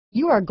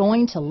You are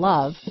going to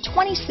love the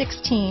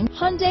 2016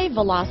 Hyundai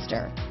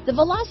Veloster. The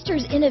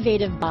Veloster's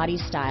innovative body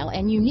style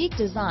and unique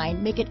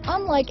design make it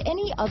unlike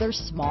any other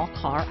small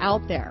car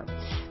out there.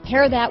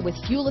 Pair that with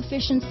fuel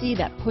efficiency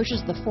that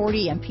pushes the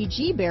 40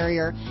 mpg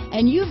barrier,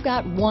 and you've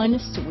got one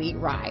sweet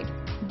ride.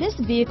 This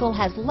vehicle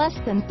has less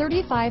than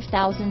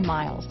 35,000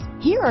 miles.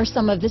 Here are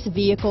some of this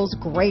vehicle's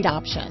great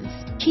options: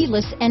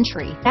 keyless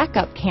entry,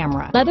 backup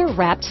camera,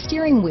 leather-wrapped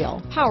steering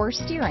wheel, power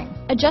steering,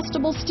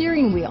 adjustable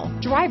steering wheel,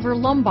 driver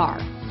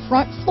lumbar,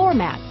 front floor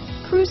mats,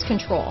 cruise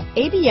control,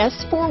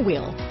 ABS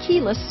four-wheel,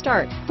 keyless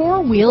start,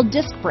 four-wheel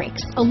disc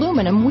brakes,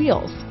 aluminum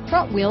wheels,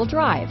 front-wheel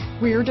drive,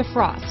 rear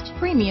defrost,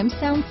 premium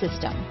sound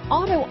system,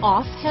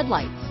 auto-off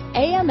headlights,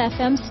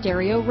 AM/FM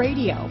stereo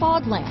radio,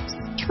 fog lamps,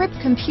 trip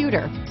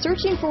computer.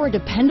 Searching for a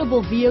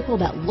dependable vehicle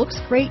that looks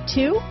great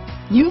too?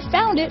 You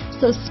found it,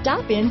 so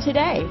stop in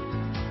today.